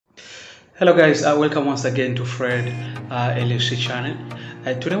Hello guys, welcome once again to Fred LFC channel.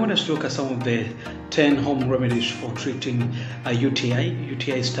 Today I want us to look at some of the 10 home remedies for treating UTI.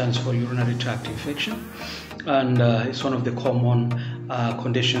 UTI stands for urinary tract infection, and it's one of the common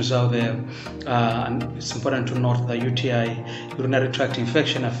conditions out there, and it's important to note that UTI, urinary tract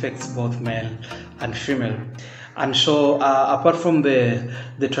infection, affects both male and female. And so apart from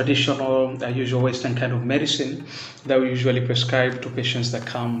the traditional usual Western kind of medicine that we usually prescribe to patients that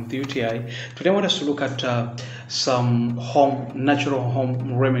come with UTI, today I want us to look at some natural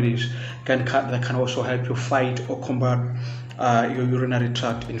home remedies that can also help you fight or combat your urinary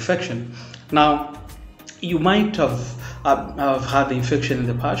tract infection. Now, you might have had the infection in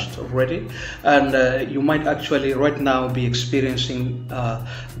the past already, and you might actually right now be experiencing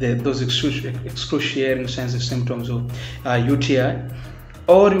those excruciating signs and symptoms of UTI,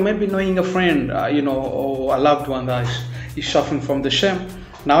 or you might be knowing a friend, or a loved one that is suffering from the same.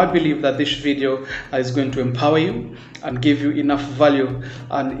 Now, I believe that this video is going to empower you and give you enough value,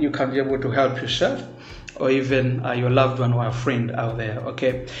 and you can be able to help yourself or even your loved one or a friend out there.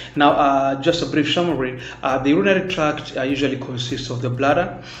 Okay, now just a brief summary. The urinary tract usually consists of the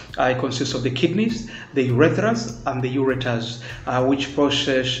bladder, it consists of the kidneys, the urethras, and the ureters, which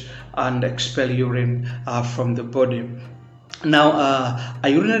process and expel urine from the body. Now, a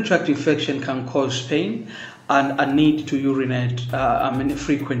urinary tract infection can cause pain and a need to urinate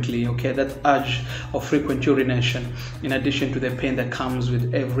frequently, okay, that urge of frequent urination, in addition to the pain that comes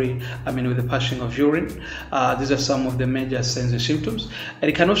with with the passing of urine. These are some of the major signs and symptoms,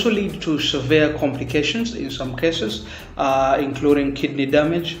 and it can also lead to severe complications in some cases, including kidney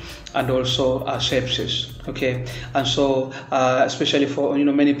damage and also sepsis. Okay, and so especially for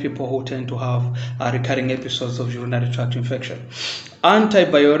many people who tend to have recurring episodes of urinary tract infection.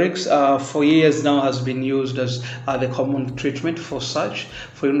 Antibiotics for years now has been used as the common treatment for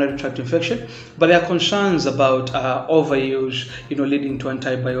urinary tract infection, but there are concerns about overuse, leading to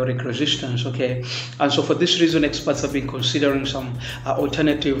antibiotic resistance. Okay, and so for this reason, experts have been considering some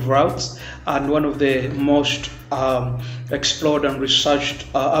alternative routes, and one of the most explored and researched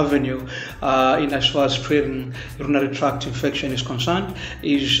avenue in as far as treating urinary tract infection is concerned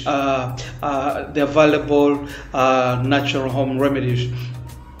is the available natural home remedies.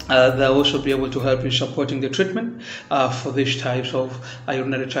 They'll also be able to help in supporting the treatment for these types of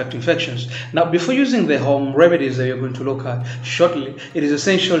urinary tract infections. Now, before using the home remedies that you're going to look at shortly, it is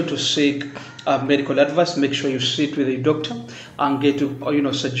essential to seek medical advice. Make sure you sit with a doctor and get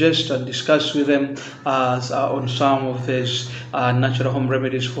to suggest and discuss with them on some of these natural home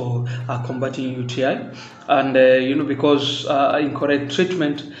remedies for combating UTI. And because incorrect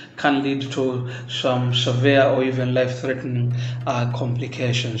treatment can lead to some severe or even life-threatening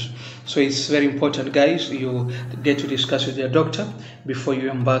complications. So it's very important, guys, you get to discuss with your doctor before you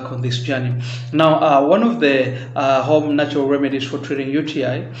embark on this journey. Now, one of the home natural remedies for treating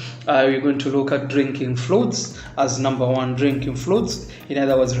UTI, we're going to look at drinking fluids as number one. Drinking fluids, in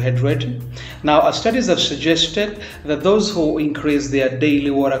other words, rehydrating. Now, studies have suggested that those who increase their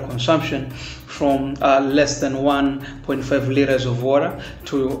daily water consumption from less than 1.5 liters of water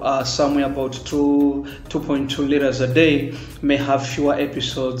to somewhere about 2.2 liters a day may have fewer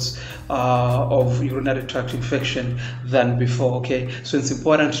episodes of urinary tract infection than before. Okay, so it's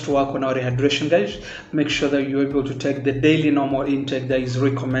important to work on our rehydration, guys. Make sure that you're able to take the daily normal intake that is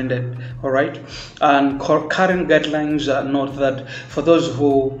recommended. All right, and current guidelines note that for those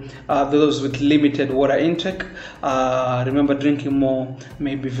with limited water intake, remember drinking more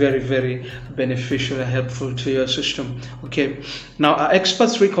may be very, very beneficial and helpful to your system. Okay, now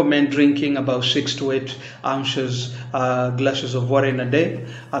experts recommend drinking about 6 to 8 ounces glasses of water in a day.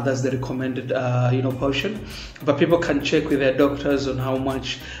 That's the recommended portion, but people can check with their doctors on how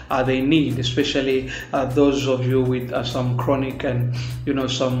much they need, especially those of you with some chronic and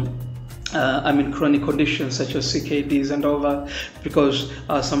chronic conditions such as CKDs and all that, because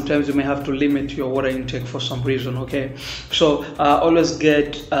sometimes you may have to limit your water intake for some reason. Okay, so always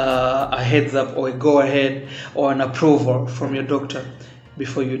get a heads up or a go ahead or an approval from your doctor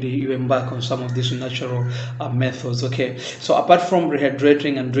before you embark on some of these natural methods. Okay, so apart from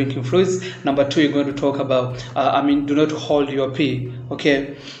rehydrating and drinking fluids, number two, you're going to talk about do not hold your pee.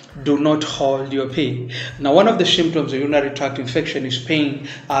 Okay, do not hold your pee. Now, one of the symptoms of urinary tract infection is pain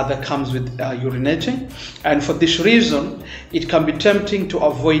that comes with urinating, and for this reason it can be tempting to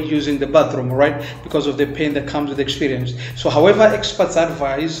avoid using the bathroom, right, because of the pain that comes with the experience. So however, experts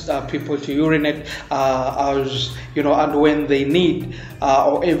advise people to urinate as and when they need,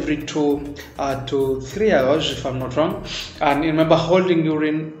 or every 2 to 3 hours, if I'm not wrong. And remember, holding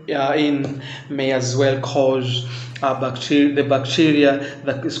urine in may as well cause the bacteria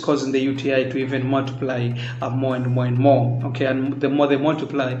that is causing the UTI to even multiply more and more and more. Okay, and the more they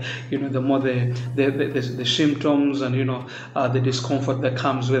multiply, the more the symptoms and the discomfort that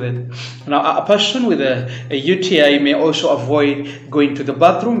comes with it. Now, a person with a UTI may also avoid going to the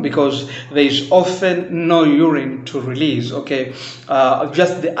bathroom because there is often no urine to release. Okay,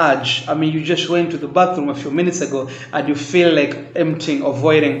 just the urge. I mean, you just went to the bathroom a few minutes ago and you feel like emptying or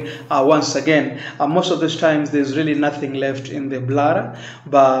voiding once again. Most of those times there's really nothing left in the bladder,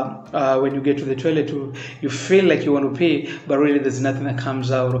 but when you get to the toilet, you feel like you want to pee, but really there's nothing that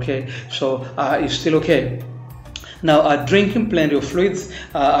comes out. Okay, so it's still okay. Now, drinking plenty of fluids,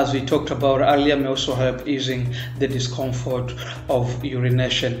 as we talked about earlier, may also help easing the discomfort of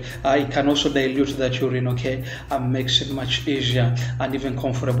urination. It can also dilute that urine, okay, and makes it much easier and even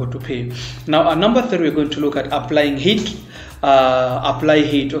comfortable to pee. Now, number 3, we're going to look at applying heat. Apply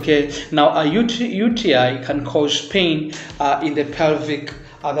heat, okay. Now, a UTI can cause pain in the pelvic,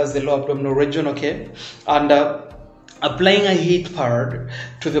 that's the lower abdominal region, okay, and applying a heat pad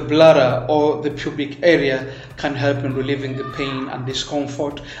to the bladder or the pubic area can help in relieving the pain and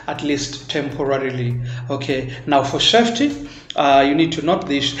discomfort, at least temporarily. Okay, now for safety, you need to note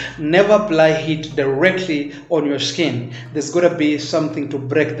this: never apply heat directly on your skin. There's got to be something to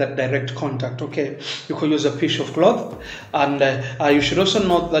break that direct contact. Okay, you could use a piece of cloth, and you should also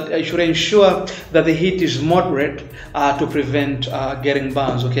note that you should ensure that the heat is moderate to prevent getting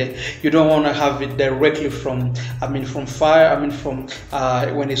burns. Okay, you don't want to have it directly from fire. From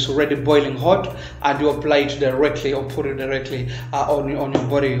when it's already boiling hot, and you apply it directly or put it directly on your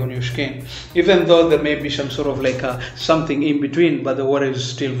body, on your skin. Even though there may be some sort of like something in between, but the water is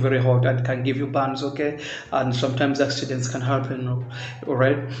still very hot and can give you burns. Okay, and sometimes accidents can happen. All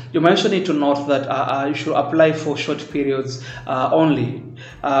right, you might also need to note that you should apply for short periods only.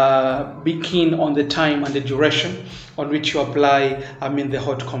 Be keen on the time and the duration on which you apply the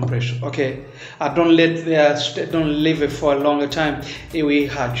hot compress. Okay, don't leave it for a longer time. It will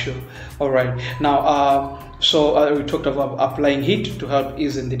hurt you. All right, now so we talked about applying heat to help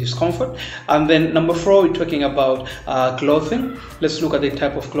ease in the discomfort. And then number 4, we're talking about clothing. Let's look at the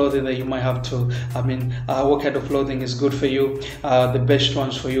type of clothing that you might have to, what kind of clothing is good for you, the best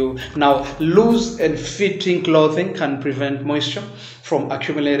ones for you. Now, loose and fitting clothing can prevent moisture from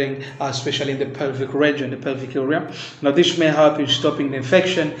accumulating, especially in the pelvic region, the pelvic area. Now, this may help in stopping the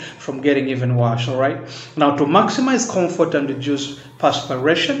infection from getting even worse. All right. Now, to maximize comfort and reduce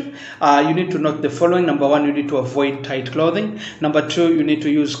perspiration, you need to note the following. Number 1, you need to avoid tight clothing. Number 2, you need to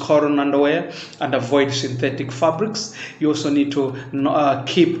use cotton underwear and avoid synthetic fabrics. You also need to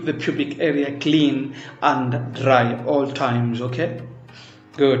keep the pubic area clean and dry all times. Okay,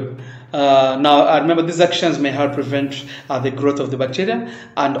 good. Now, remember, these actions may help prevent the growth of the bacteria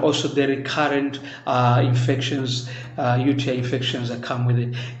and also the recurrent infections, UTI infections that come with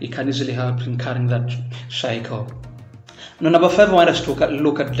it. It can easily help in carrying that cycle. Now, number 5, I want us to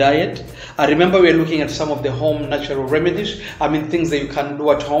look at diet. Remember, we're looking at some of the home natural remedies. Things that you can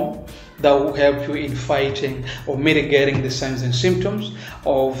do at home that will help you in fighting or mitigating the signs and symptoms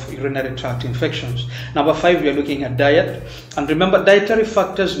of urinary tract infections. Number 5, we are looking at diet. And remember, dietary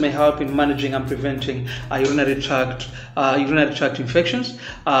factors may help in managing and preventing urinary tract infections.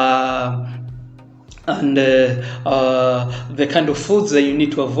 And the kind of foods that you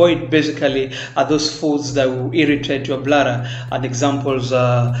need to avoid basically are those foods that will irritate your bladder. And examples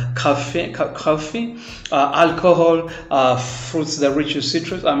are coffee, alcohol, fruits that rich in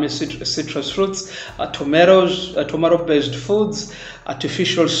citrus fruits, tomatoes, tomato-based foods,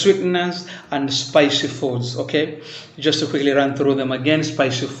 artificial sweeteners, and spicy foods. Okay, just to quickly run through them again: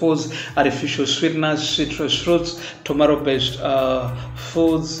 spicy foods, artificial sweeteners, citrus fruits, tomato-based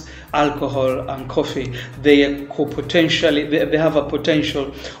foods, alcohol, and coffee. They have a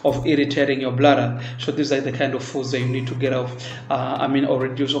potential of irritating your bladder. So these are the kind of foods that you need to get off, or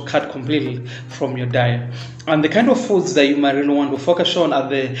reduce or cut completely from your diet. And the kind of foods that you might really want to focus on are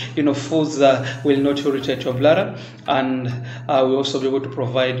the foods that will not irritate your bladder, and will also be able to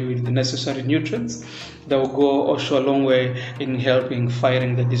provide you with the necessary nutrients that will go also a long way in helping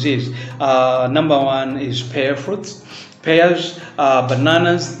fighting the disease. Number 1 is pear fruits. Pears,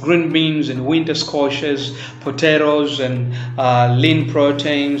 bananas, green beans and winter squashes, potatoes and lean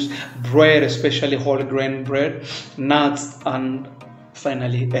proteins, bread, especially whole grain bread, nuts, and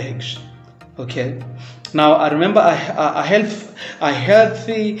finally eggs. Okay, Now, I remember a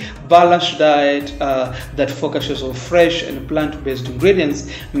healthy, balanced diet that focuses on fresh and plant-based ingredients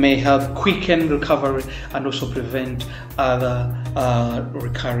may help quicken recovery and also prevent other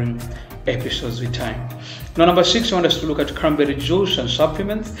recurring episodes with time. Now, number 6, I want us to look at cranberry juice and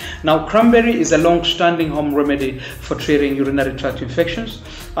supplements. Now, cranberry is a long-standing home remedy for treating urinary tract infections.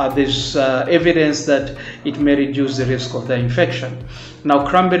 There's evidence that it may reduce the risk of the infection. Now,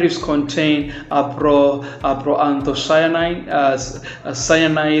 cranberries contain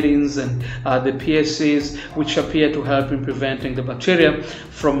proanthocyanidins and the PSCs, which appear to help in preventing the bacteria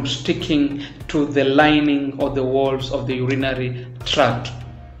from sticking to the lining or the walls of the urinary tract.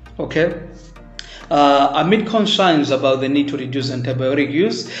 Okay. Amid concerns about the need to reduce antibiotic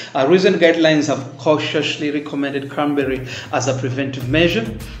use, recent guidelines have cautiously recommended cranberry as a preventive measure,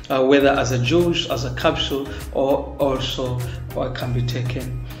 whether as a juice, as a capsule, or it can be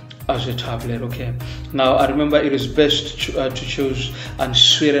taken as a tablet. Okay. Now, I remember it is best to choose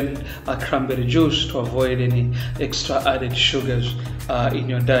unsweetened cranberry juice to avoid any extra added sugars in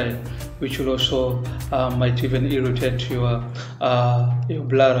your diet, which will also might even irritate your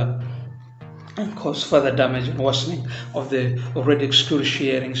bladder and cause further damage and worsening of the already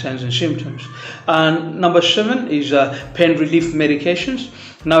excruciating signs and symptoms. And number 7 is pain relief medications.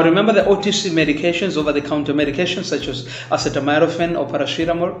 Now, remember the OTC medications, over-the-counter medications such as acetaminophen or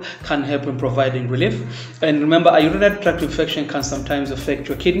paracetamol can help in providing relief. And remember, a urinary tract infection can sometimes affect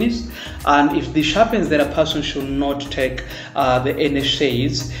your kidneys. And if this happens, then a person should not take the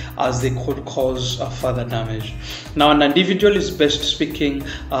NSAIDs, as they could cause further damage. Now, an individual is best speaking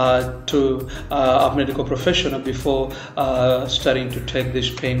to a medical professional before starting to take these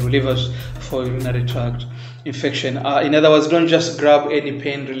pain relievers for urinary tract infection. In other words, don't just grab any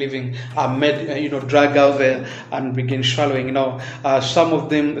pain relieving drug out there and begin swallowing. Some of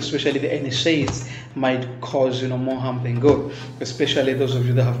them, especially the NSAIDs, might cause more harm than good, especially those of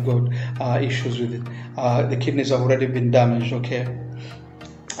you that have got issues with it. The kidneys have already been damaged. Okay.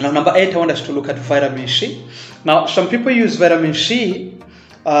 Now, number 8, I want us to look at vitamin C. Now, some people use vitamin C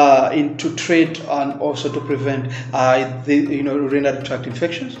to treat and also to prevent urinary tract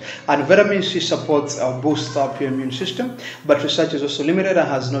infections, and vitamin C supports boosts up your immune system, but research is also limited and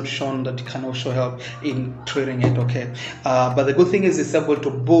has not shown that it can also help in treating it. Okay, but the good thing is it's able to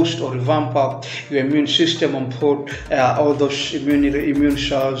boost or revamp up your immune system and put all those immune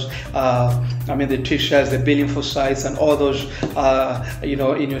cells, the T cells, the B lymphocytes, and all those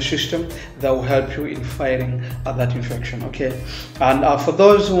in your system that will help you in fighting that infection. Okay, and for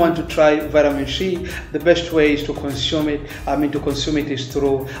those who want to try vitamin C, the best way is to consume it. To consume it is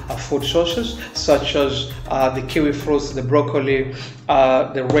through food sources such as the kiwi fruits, the broccoli,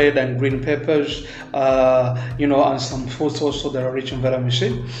 the red and green peppers, and some foods also that are rich in vitamin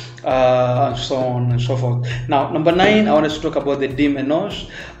C, and so on and so forth. Now, number 9, I want us to talk about the D-mannose.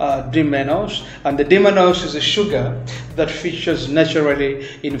 And the D-mannose is a sugar that features naturally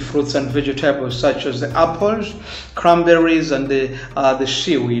in fruits and vegetables such as the apples, cranberries, and the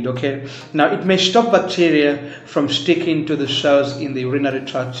seaweed. Okay. Now, it may stop bacteria from sticking to the cells in the urinary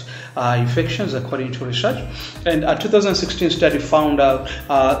tract infections, according to research. And a 2016 study found out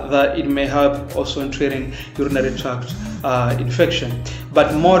that it may help also in treating urinary tract infection.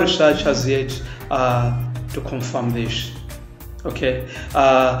 But more research has yet to confirm this. Okay,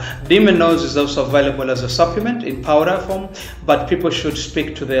 D-mannose is also available as a supplement in powder form, but people should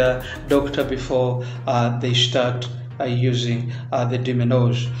speak to their doctor before they start using the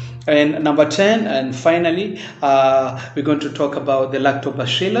D-mannose. And number 10, and finally, we're going to talk about the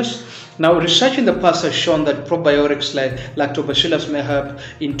lactobacillus. Now, research in the past has shown that probiotics like lactobacillus may help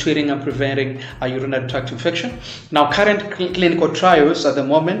in treating and preventing a urinary tract infection. Now, current clinical trials at the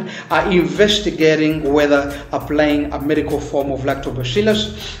moment are investigating whether applying a medical form of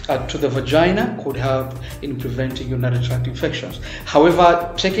lactobacillus to the vagina could help in preventing urinary tract infections.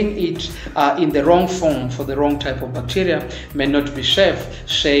 However, taking it in the wrong form for the wrong type of bacteria may not be safe.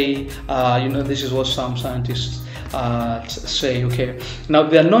 This is what some scientists say. Okay, now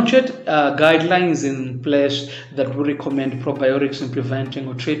there are not yet guidelines in place that would recommend probiotics in preventing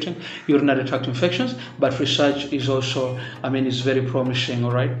or treating urinary tract infections, but research is also is very promising.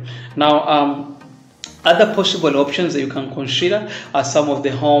 All right, now other possible options that you can consider are some of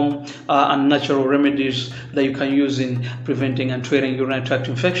the home and natural remedies that you can use in preventing and treating urinary tract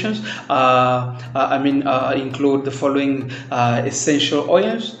infections. Include the following essential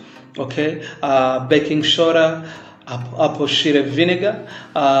oils. Okay, baking soda, apple cider vinegar.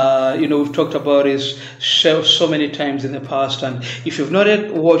 We've talked about this so many times in the past, and if you've not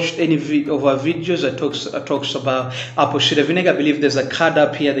yet watched any of our videos that talks about apple cider vinegar, I believe there's a card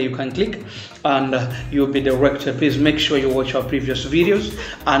up here that you can click and you'll be directed. Please make sure you watch our previous videos,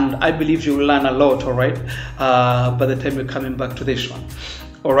 and I believe you'll learn a lot, all right, by the time you're coming back to this one.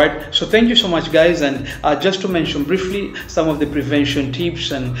 All right, so thank you so much, guys. And just to mention briefly some of the prevention tips,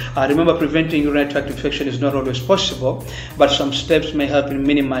 and remember, preventing urinary tract infection is not always possible, but some steps may help in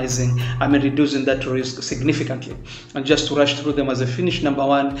minimizing, reducing that risk significantly. And just to rush through them as a finish: number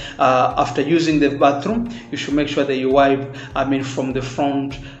one, after using the bathroom, you should make sure that you wipe, from the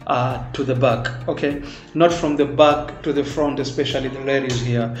front to the back, okay? Not from the back to the front, especially the ladies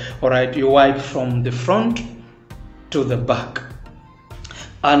here, all right? You wipe from the front to the back.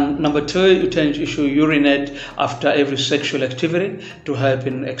 And number two, you should urinate after every sexual activity to help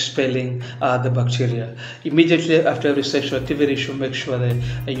in expelling the bacteria. Immediately after every sexual activity, you should make sure that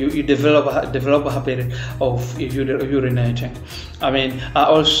you develop a habit of urinating.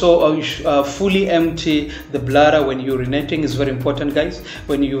 Also, fully empty the bladder when urinating is very important, guys.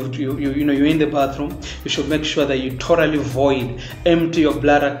 When you're in the bathroom, you should make sure that you totally empty your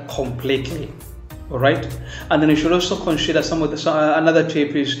bladder completely. All right, and then you should also consider another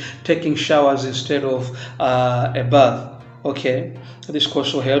tip is taking showers instead of a bath. Okay, this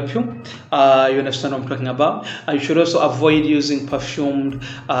course will help you. You understand what I'm talking about. And you should also avoid using perfumed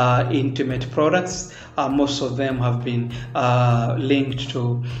intimate products. Most of them have been linked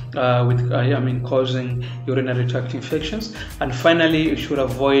to causing urinary tract infections. And finally, you should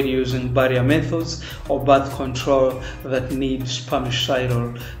avoid using barrier methods or birth control that need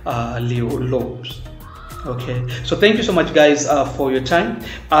spermicidal lobes. Okay, so thank you so much, guys, for your time.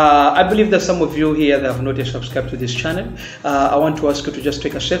 I believe that some of you here that have not yet subscribed to this channel, I want to ask you to just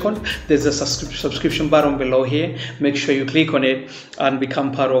take a second. There's a subscription button below here. Make sure you click on it and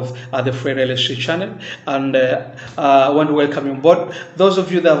become part of the Fred LSC channel. And I want to welcome you on board. Those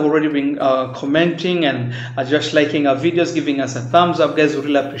of you that have already been commenting and just liking our videos, giving us a thumbs up, guys, we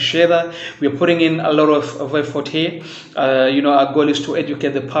really appreciate that. We're putting in a lot of effort here. Our goal is to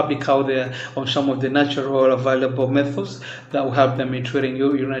educate the public out there on some of the natural or available methods that will help them in treating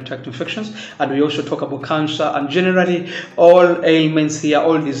urinary tract infections. And we also talk about cancer and generally all ailments here,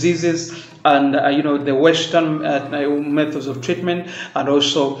 all diseases, and the Western methods of treatment, and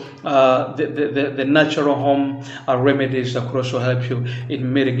also the natural home remedies that could also help you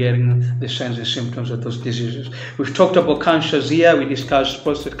in mitigating the signs and symptoms of those diseases. We've talked about cancers here. We discussed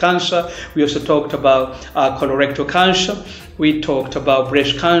prostate cancer. We also talked about colorectal cancer. We talked about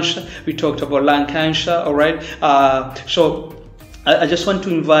breast cancer. We talked about lung cancer. All right. So I just want to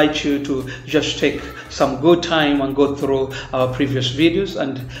invite you to just take some good time and go through our previous videos,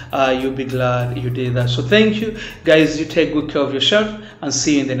 and you'll be glad you did that. So thank you, guys. You take good care of yourself, and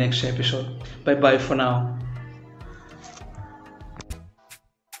see you in the next episode. Bye bye for now.